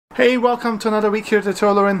Hey, welcome to another week here at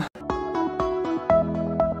TirolerInn.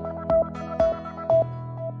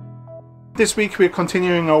 This week we're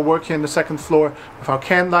continuing our work here in the second floor with our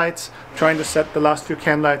can lights, trying to set the last few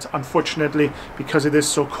can lights. Unfortunately, because it is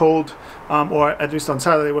so cold, or at least on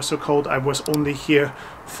Saturday it was so cold, I was only here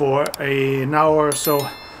for an hour or so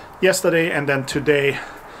yesterday, and then today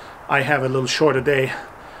I have a little shorter day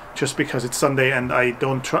just because it's Sunday and I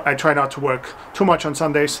try not to work too much on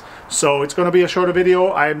Sundays. So it's going to be a shorter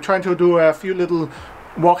video. I'm trying to do a few little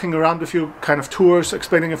walking around, a few kind of tours,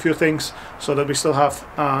 explaining a few things so that we still have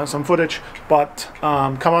some footage. But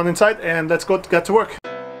come on inside and let's get to work.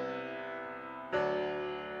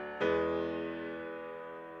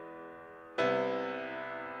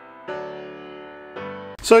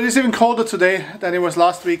 So it is even colder today than it was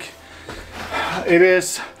last week. It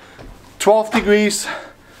is 12 degrees.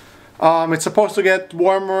 It's supposed to get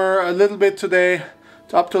warmer a little bit today,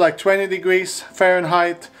 up to like 20 degrees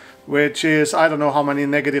Fahrenheit, which is, I don't know how many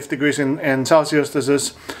negative degrees in Celsius this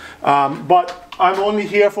is. But I'm only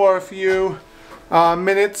here for a few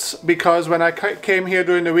minutes because when I came here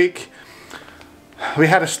during the week, we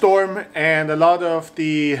had a storm and a lot of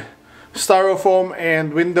the styrofoam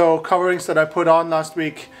and window coverings that I put on last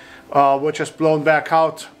week were just blown back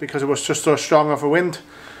out because it was just so strong of a wind.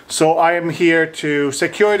 So I am here to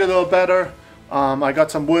secure it a little better. I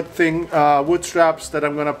got some wood straps that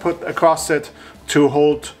I'm gonna put across it to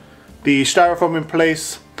hold the styrofoam in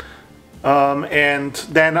place. And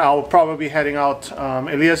then I'll probably be heading out.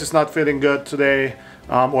 Elias is not feeling good today,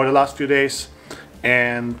 or the last few days.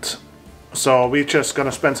 And so we're just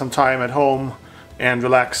gonna spend some time at home and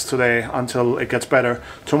relax today until it gets better.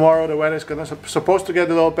 Tomorrow the weather is supposed to get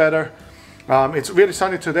a little better. It's really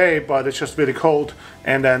sunny today, but it's just really cold,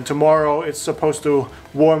 and then tomorrow it's supposed to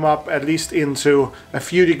warm up at least into a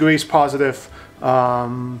few degrees positive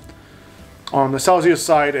on the Celsius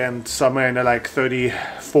side, and somewhere in the like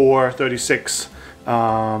 34, 36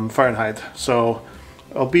 Fahrenheit. So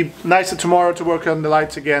it'll be nicer tomorrow to work on the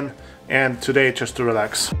lights again, and today just to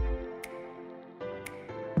relax.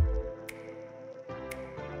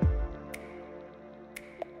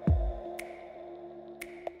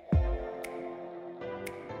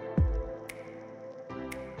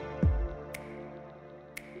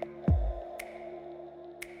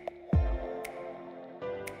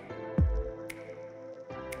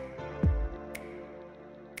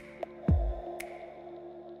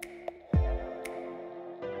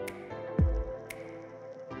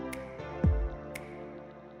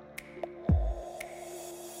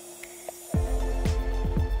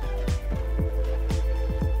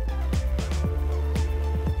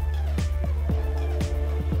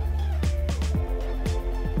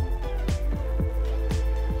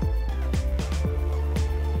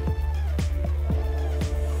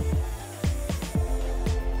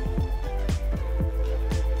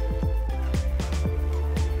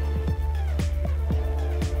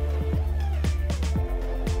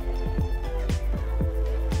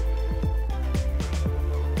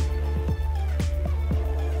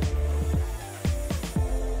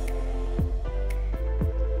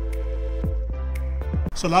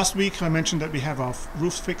 So last week I mentioned that we have our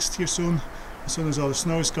roof fixed here soon as all the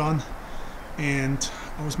snow is gone, and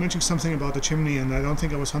I was mentioning something about the chimney and I don't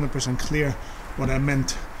think I was 100% clear what I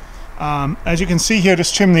meant. As you can see here,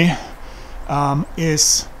 this chimney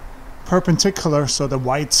is perpendicular, so the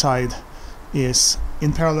white side is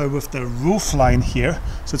in parallel with the roof line here,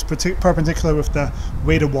 so it's perpendicular with the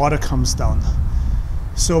way the water comes down.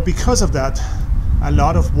 So because of that, a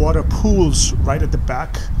lot of water pools right at the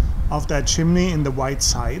back of that chimney in the white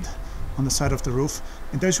side, on the side of the roof,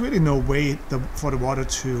 and there's really no way for the water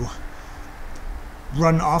to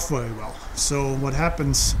run off very well. So what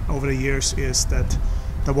happens over the years is that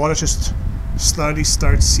the water just slowly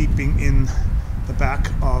starts seeping in the back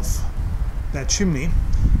of that chimney,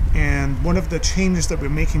 and one of the changes that we're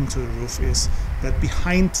making to the roof is that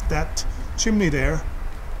behind that chimney there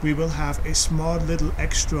we will have a small little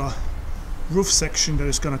extra roof section that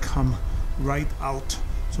is going to come right out.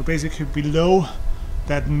 So basically below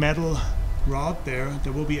that metal rod there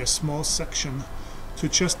will be a small section to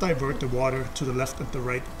just divert the water to the left and the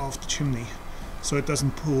right of the chimney, so it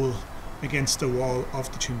doesn't pool against the wall of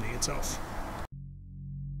the chimney itself.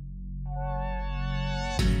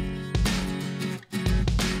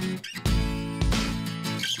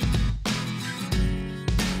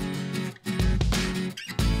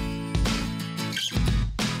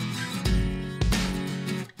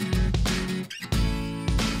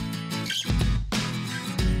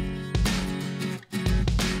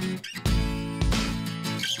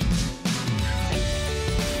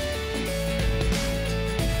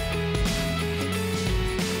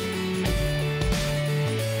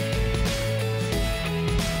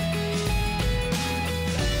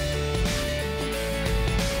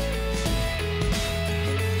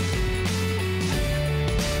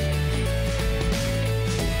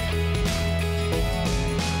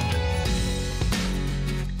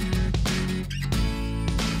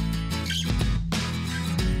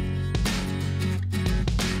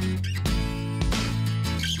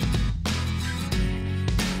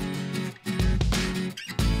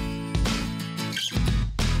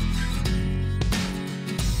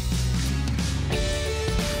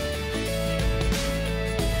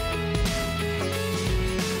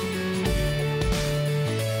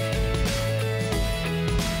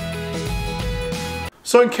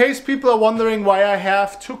 So in case people are wondering why I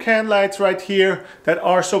have two can lights right here that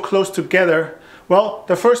are so close together, well,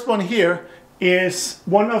 the first one here is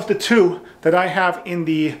one of the two that I have in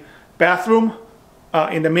the bathroom,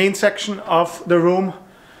 in the main section of the room,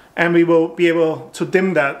 and we will be able to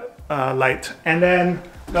dim that light. And then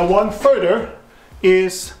the one further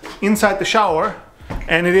is inside the shower,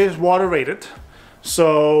 and it is water rated,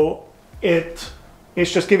 so it's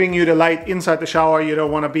just giving you the light inside the shower. You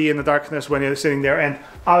don't want to be in the darkness when you're sitting there. And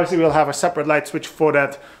obviously we'll have a separate light switch for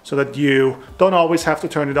that so that you don't always have to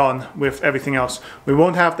turn it on with everything else. We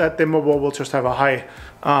won't have that dimmable, we'll just have a high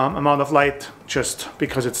amount of light just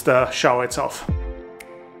because it's the shower itself.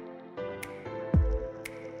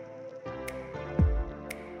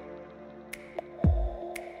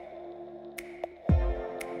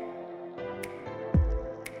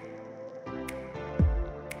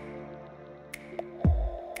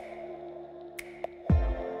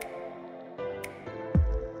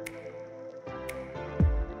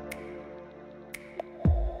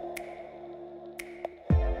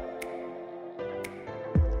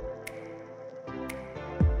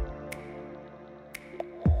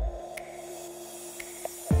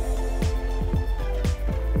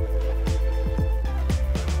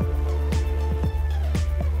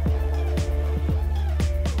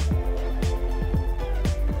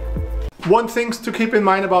 One thing to keep in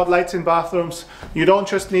mind about lights in bathrooms, you don't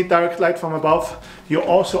just need direct light from above, you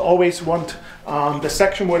also always want the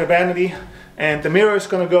section where the vanity and the mirror is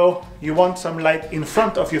going to go, you want some light in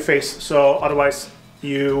front of your face, so otherwise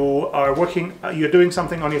you're doing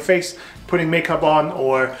something on your face, putting makeup on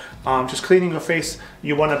or just cleaning your face,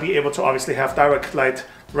 you want to be able to obviously have direct light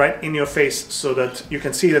right in your face so that you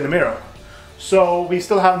can see it in the mirror. So we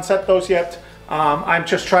still haven't set those yet. I'm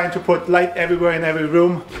just trying to put light everywhere in every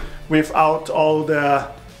room without all the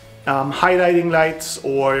highlighting lights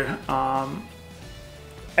or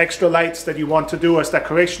extra lights that you want to do as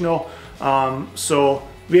decorational. So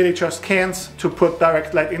really just cans to put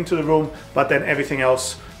direct light into the room, but then everything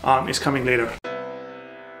else is coming later.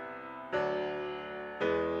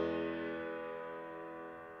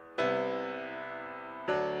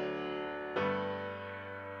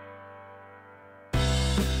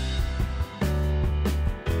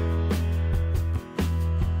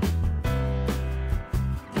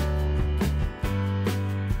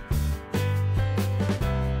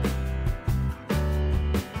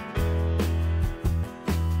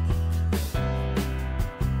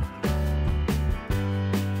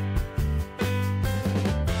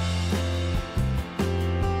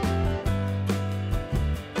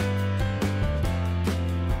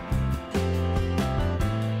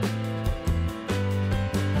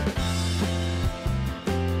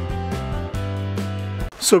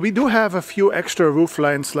 So we do have a few extra roof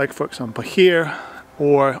lines, like for example here,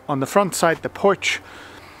 or on the front side, the porch.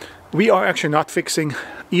 We are actually not fixing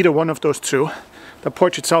either one of those two. The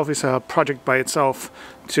porch itself is a project by itself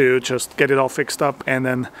to just get it all fixed up. And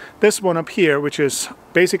then this one up here, which is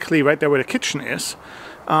basically right there where the kitchen is,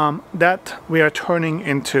 that we are turning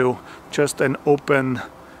into just an open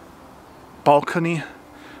balcony.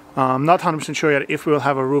 I'm not 100% sure yet if we'll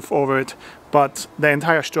have a roof over it, but the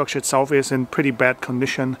entire structure itself is in pretty bad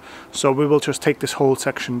condition, so we will just take this whole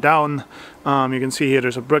section down. You can see here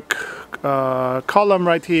there's a brick column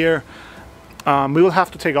right here. We will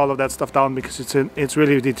have to take all of that stuff down because it's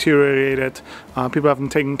really deteriorated. People haven't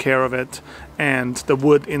taken care of it, and the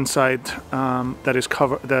wood inside that is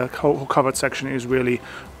covered, the whole covered section is really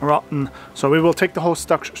rotten. So we will take the whole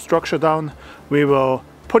structure down. We will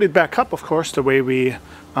put it back up, of course, the way we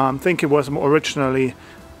think it was originally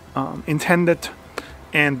intended,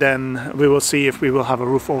 and then we will see if we will have a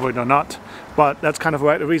roof over it or not. But that's kind of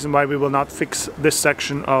the reason why we will not fix this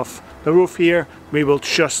section of the roof here. We will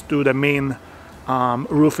just do the main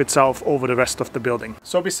roof itself over the rest of the building.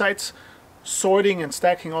 So besides sorting and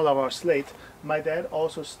stacking all of our slate, my dad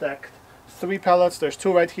also stacked 3 pallets. There's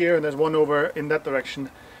 2 right here and there's 1 over in that direction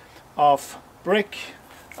of brick.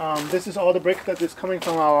 This is all the brick that is coming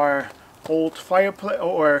from our old fireplace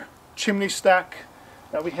or chimney stack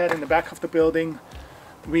that we had in the back of the building.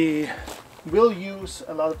 We will use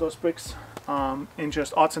a lot of those bricks in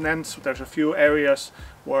just odds and ends. There's a few areas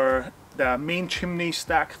where the main chimney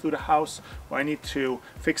stack through the house where I need to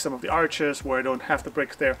fix some of the arches where I don't have the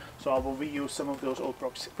bricks there, so I will reuse some of those old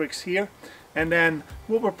bricks here. And then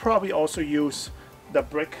we will probably also use the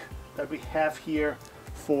brick that we have here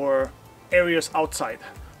for areas outside.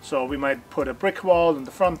 So we might put a brick wall in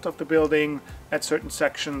the front of the building at certain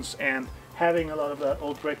sections, and having a lot of that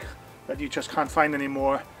old brick that you just can't find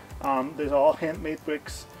anymore. These are all handmade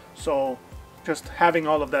bricks, so just having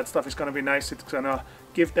all of that stuff is going to be nice. It's going to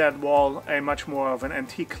give that wall a much more of an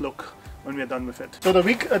antique look when we're done with it. So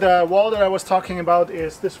the wall that I was talking about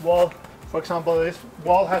is this wall. For example, this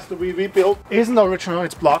wall has to be rebuilt. It isn't original,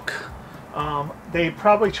 it's block. They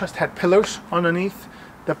probably just had pillars underneath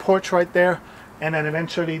the porch right there, and then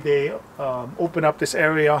eventually they opened up this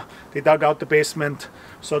area. They dug out the basement,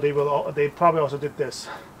 so they probably also did this.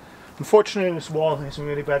 Unfortunately, this wall is in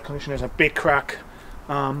really bad condition. There's a big crack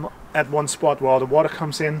at one spot where all the water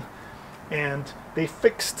comes in, and they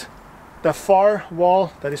fixed the far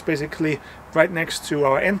wall that is basically right next to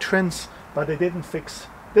our entrance, but they didn't fix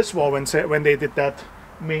this wall when they did that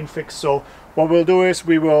main fix. So what we'll do is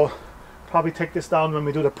we will probably take this down when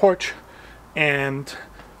we do the porch and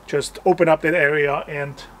just open up that area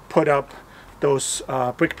and put up those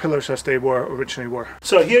brick pillars as they originally were.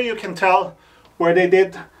 So here you can tell where they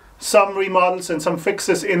did some remodels and some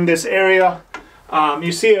fixes in this area.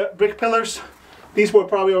 You see brick pillars. These were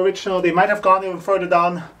probably original. They might have gone even further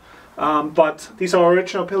down, but these are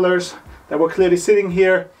original pillars that were clearly sitting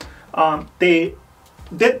here. They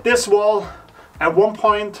did this wall at one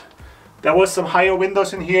point. There was some higher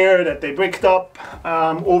windows in here that they bricked up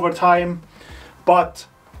over time, but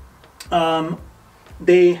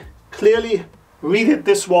they clearly redid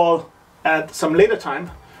this wall at some later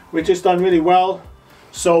time, which is done really well.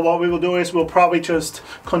 So what we will do is we'll probably just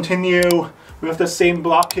continue with the same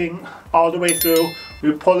blocking all the way through.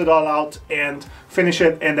 We'll pull it all out and finish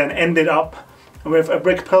it, and then end it up with a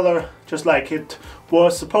brick pillar just like it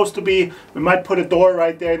was supposed to be. We might put a door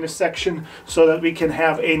right there in this section so that we can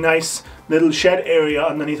have a nice little shed area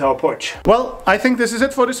underneath our porch. Well, I think this is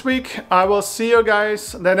it for this week. I will see you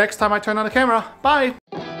guys the next time I turn on the camera. Bye!